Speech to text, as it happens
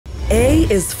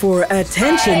is for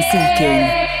attention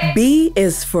seeking. B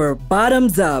is for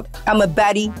bottoms up. I'm a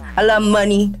baddie. I love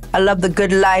money. I love the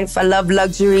good life. I love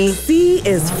luxury. C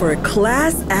is for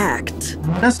class act.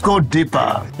 Let's go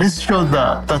deeper. Let's show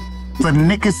the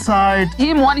naked side.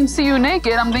 Him wanting to see you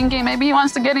naked, I'm thinking maybe he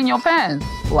wants to get in your pants.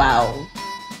 Wow.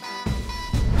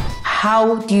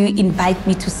 How do you invite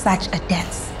me to such a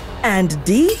dance? And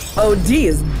D? Oh, D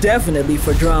is definitely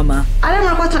for drama.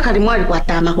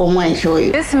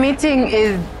 This meeting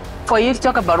is for you to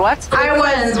talk about what? I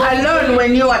was alone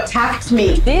when you attacked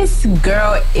me. This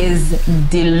girl is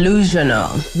delusional.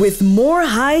 With more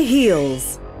high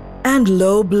heels and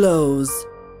low blows.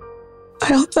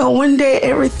 I hope that one day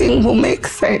everything will make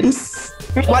sense.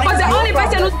 What is the only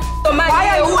person who's so mad? Why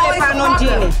are you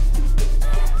always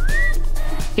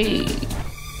Hey.